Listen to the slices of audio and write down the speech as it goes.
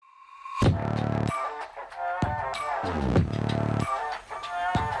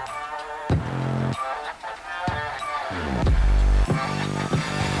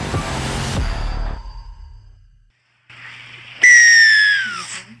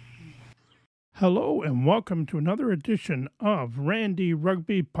Hello and welcome to another edition of Randy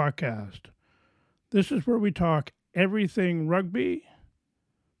Rugby Podcast. This is where we talk everything rugby,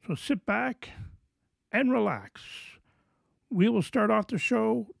 so sit back and relax. We will start off the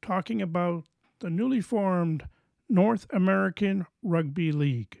show talking about the newly formed North American Rugby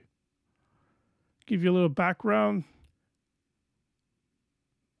League. Give you a little background.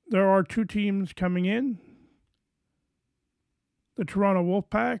 There are two teams coming in. The Toronto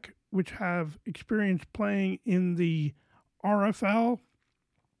Wolfpack, which have experience playing in the RFL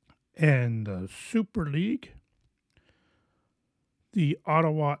and the Super League. The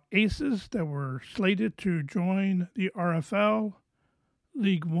Ottawa Aces that were slated to join the RFL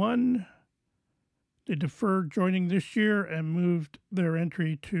League One. They deferred joining this year and moved their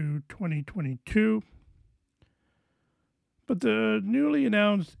entry to 2022. But the newly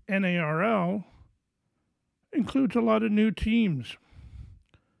announced NARL includes a lot of new teams.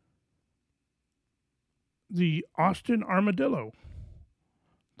 The Austin Armadillo,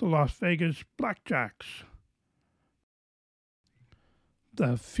 the Las Vegas Blackjacks,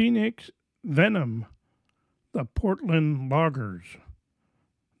 the Phoenix Venom, the Portland Loggers,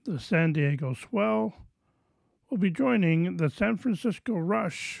 the San Diego Swell will be joining the San Francisco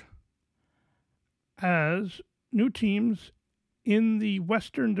Rush as new teams in the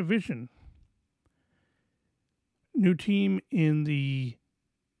Western Division. New team in the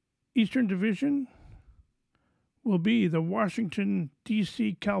Eastern Division will be the Washington,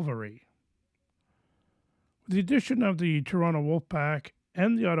 D.C. Cavalry. With the addition of the Toronto Wolfpack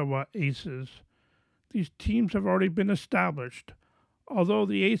and the Ottawa Aces, these teams have already been established. Although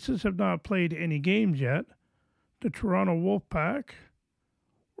the Aces have not played any games yet, the Toronto Wolfpack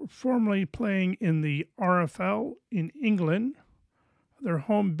were formerly playing in the RFL in England, their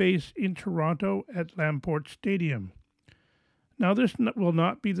home base in Toronto at Lamport Stadium. Now, this will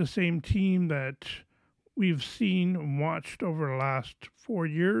not be the same team that we've seen and watched over the last 4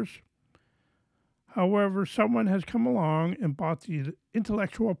 years. However, someone has come along and bought the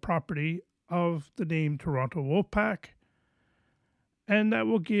intellectual property of the name Toronto Wolfpack, and that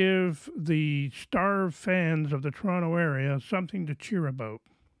will give the starved fans of the Toronto area something to cheer about.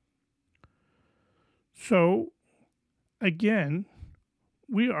 So, again,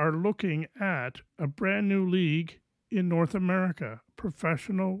 we are looking at a brand new league in North America,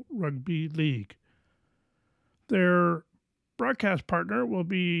 Professional Rugby League. Their broadcast partner will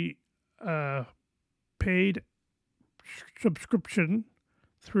be a paid subscription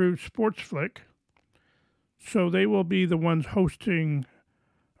through Sportsflick. So they will be the ones hosting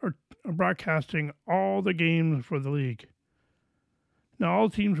or broadcasting all the games for the league. Now, all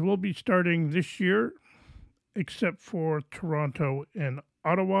teams will be starting this year, except for Toronto and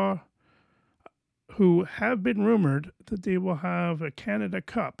Ottawa, who have been rumored that they will have a Canada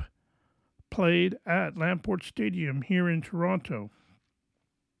Cup played at Lamport Stadium here in Toronto.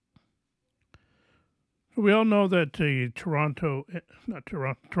 So we all know that the Toronto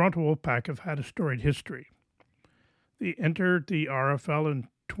Wolfpack have had a storied history. They entered the RFL in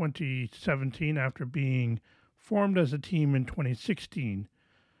 2017 after being formed as a team in 2016.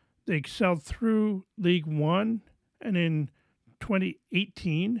 They excelled through League One, and in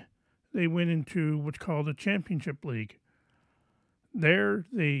 2018 they went into what's called the Championship League. There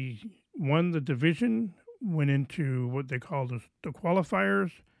they won the division, went into what they call the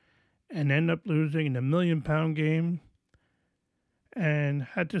qualifiers, and ended up losing in the £1 million game and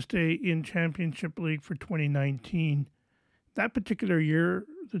had to stay in Championship League for 2019. That particular year,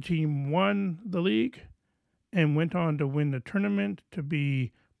 the team won the league and went on to win the tournament to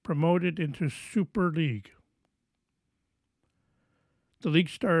be promoted into Super League. The league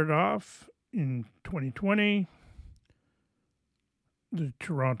started off in 2020. The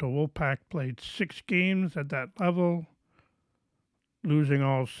Toronto Wolfpack played 6 games at that level, losing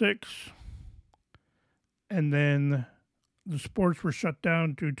all 6. And then the sports were shut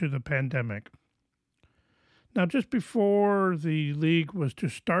down due to the pandemic. Now, just before the league was to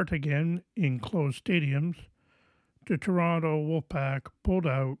start again in closed stadiums, the Toronto Wolfpack pulled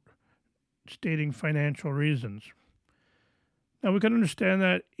out, stating financial reasons. Now, we can understand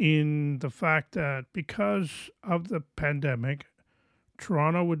that in the fact that because of the pandemic,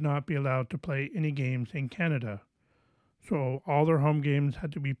 Toronto would not be allowed to play any games in Canada. So all their home games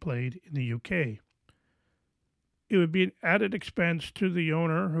had to be played in the UK. It would be an added expense to the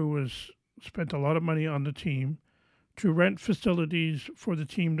owner, who was spent a lot of money on the team, to rent facilities for the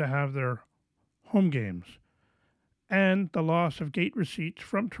team to have their home games. And the loss of gate receipts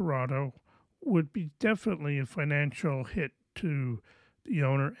from Toronto would be definitely a financial hit to the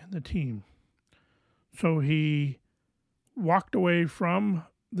owner and the team. So he walked away from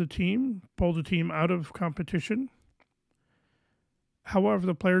pulled the team out of competition. However,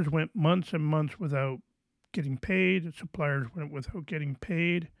 the players went months and months without getting paid. Suppliers went without getting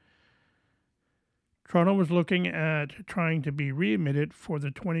paid. Toronto was looking at trying to be readmitted for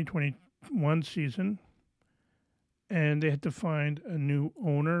the 2021 season, and they had to find a new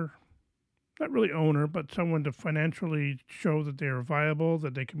owner. Not really owner, but someone to financially show that they are viable,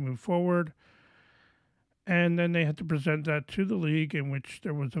 that they can move forward. And then they had to present that to the league, in which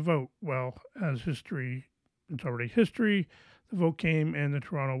there was a vote. Well, as history, it's already history, the vote came and the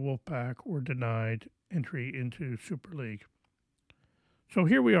Toronto Wolfpack were denied entry into Super League. So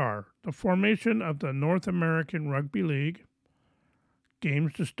here we are, the formation of the North American Rugby League.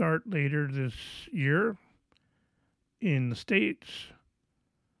 Games to start later this year in the States,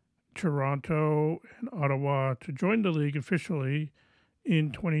 Toronto and Ottawa to join the league officially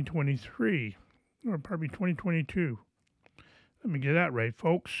in 2023, or probably 2022. Let me get that right,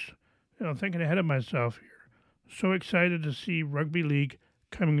 folks. I'm thinking ahead of myself here. So excited to see Rugby League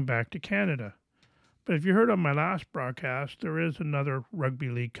coming back to Canada. But if you heard on my last broadcast, there is another Rugby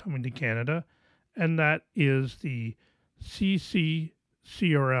League coming to Canada, and that is the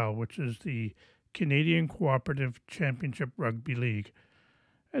CCCRL, which is the Canadian Cooperative Championship Rugby League.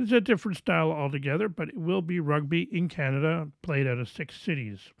 And it's a different style altogether, but it will be rugby in Canada, played out of 6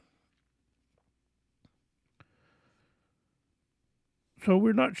 cities. So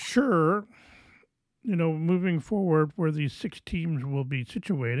we're not sure, moving forward where these 6 teams will be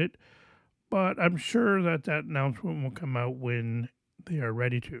situated, but I'm sure that announcement will come out when they are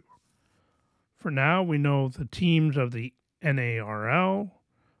ready to. For now, we know the teams of the NARL,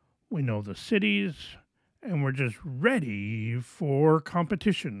 we know the cities, and we're just ready for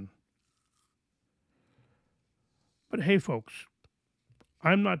competition. But hey, folks,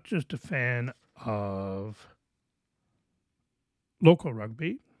 I'm not just a fan of local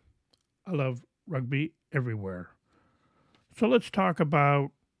rugby. I love rugby everywhere. So let's talk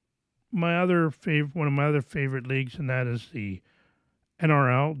about one of my other favorite leagues, and that is the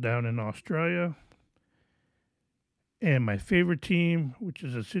NRL down in Australia. And my favorite team, which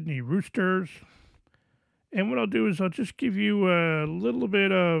is the Sydney Roosters. And what I'll do is I'll just give you a little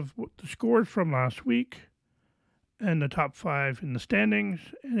bit of the scores from last week and the top 5 in the standings,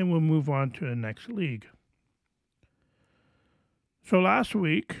 and then we'll move on to the next league. So last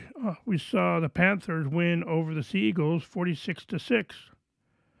week, we saw the Panthers win over the Sea Eagles 46-6.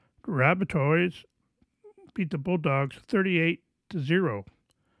 The Rabbitohs beat the Bulldogs 38-0.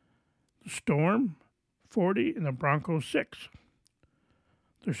 The Storm 40 and the Broncos 6.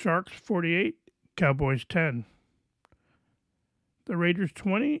 The Sharks 48, Cowboys 10. The Raiders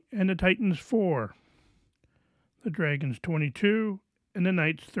 20 and the Titans 4. The Dragons 22 and the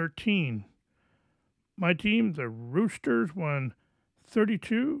Knights 13. My team, the Roosters, won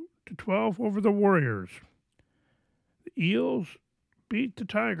 32-12 over the Warriors. The Eels beat the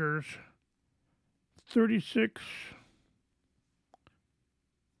Tigers 36.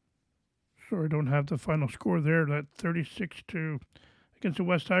 Sorry, I don't have the final score there. That 36 against the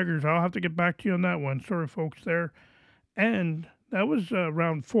West Tigers. I'll have to get back to you on that one. Sorry, folks, there. And that was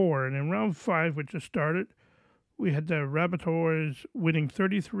round 4. And in round 5, which just started, we had the Rabbitohs winning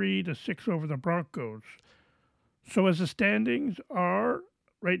 33-6 over the Broncos. So as the standings are,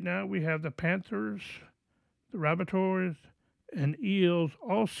 right now we have the Panthers, the Rabbitohs, and Eels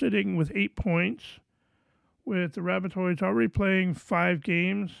all sitting with 8 points, with the Rabbitohs already playing 5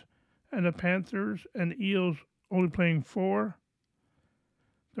 games, and the Panthers and Eels only playing 4.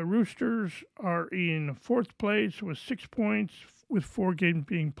 The Roosters are in 4th place with 6 points, with 4 games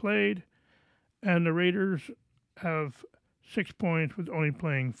being played, and the Raiders have 6 points with only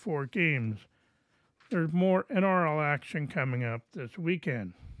playing 4 games. There's more NRL action coming up this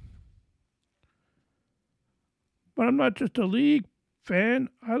weekend. But I'm not just a league fan.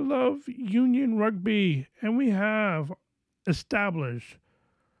 I love union rugby, and we have established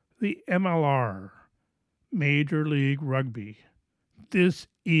the MLR, Major League Rugby. This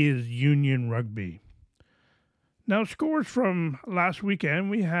is union rugby. Now, scores from last weekend,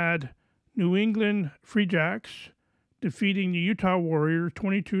 we had New England Free Jacks defeating the Utah Warriors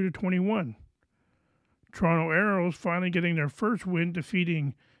 22-21. Toronto Arrows finally getting their first win,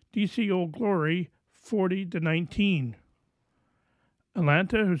 defeating DC Old Glory 40-19.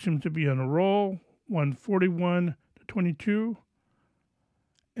 Atlanta, who seems to be on a roll, won 41-22.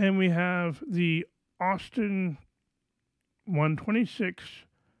 And we have the Austin won 26-0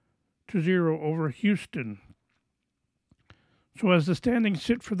 over Houston. So as the standings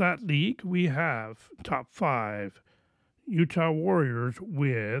sit for that league, we have top 5 Utah Warriors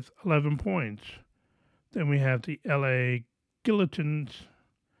with 11 points. Then we have the LA Guillotines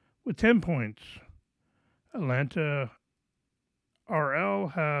with 10 points. Atlanta RL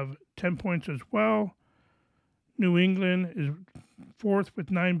have 10 points as well. New England is fourth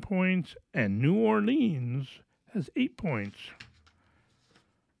with 9 points, and New Orleans has 8 points.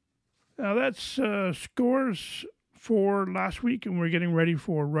 Now that's scores for last week, and we're getting ready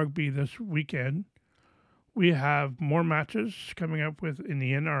for rugby this weekend. We have more matches coming up with in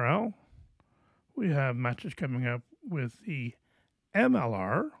the NRL. We have matches coming up with the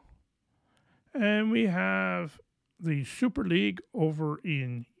MLR. And we have the Super League over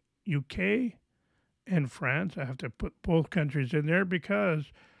in UK and France. I have to put both countries in there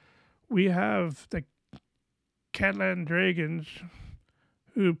because we have the Catalan Dragons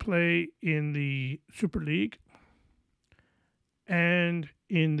who play in the Super League and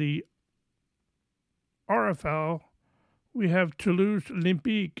in the RFL we have Toulouse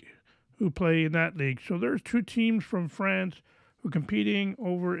Olympique who play in that league. So there's two teams from France who are competing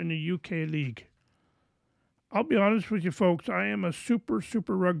over in the UK league. I'll be honest with you folks, I am a super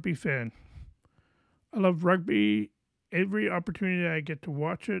rugby fan. I love rugby. Every opportunity I get to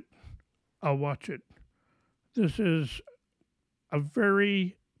watch it, I'll watch it. This is a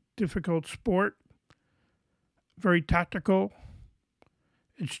very difficult sport, very tactical.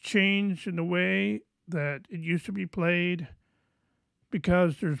 It's changed in the way that it used to be played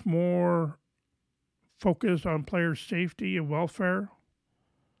because there's more focus on player safety and welfare.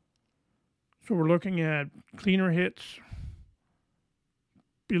 So we're looking at cleaner hits,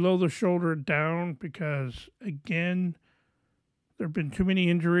 below the shoulder down, because again, there have been too many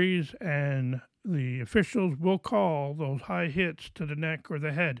injuries and the officials will call those high hits to the neck or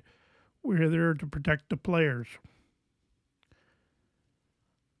the head. We're there to protect the players.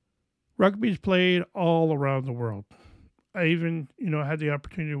 Rugby's played all around the world. I even, had the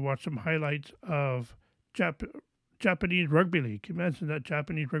opportunity to watch some highlights of Japanese rugby league. Imagine that,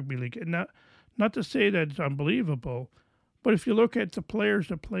 Japanese rugby league. And not to say that it's unbelievable, but if you look at the players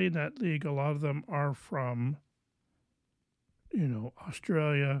that play in that league, a lot of them are from,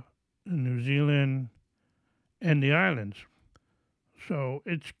 Australia, New Zealand, and the islands. So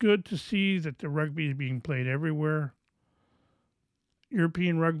it's good to see that the rugby is being played everywhere.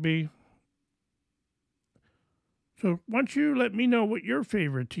 European rugby. So why don't you let me know what your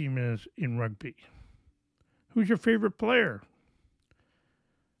favorite team is in rugby? Who's your favorite player?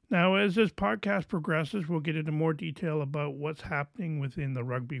 Now, as this podcast progresses, we'll get into more detail about what's happening within the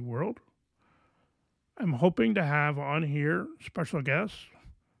rugby world. I'm hoping to have on here special guests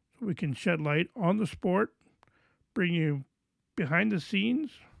so we can shed light on the sport, bring you behind the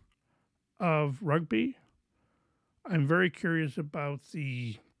scenes of rugby. I'm very curious about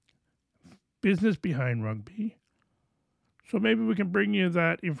the business behind rugby. So maybe we can bring you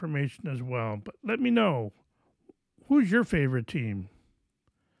that information as well. But let me know, who's your favorite team?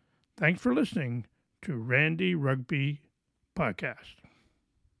 Thanks for listening to Randy Rugby Podcast.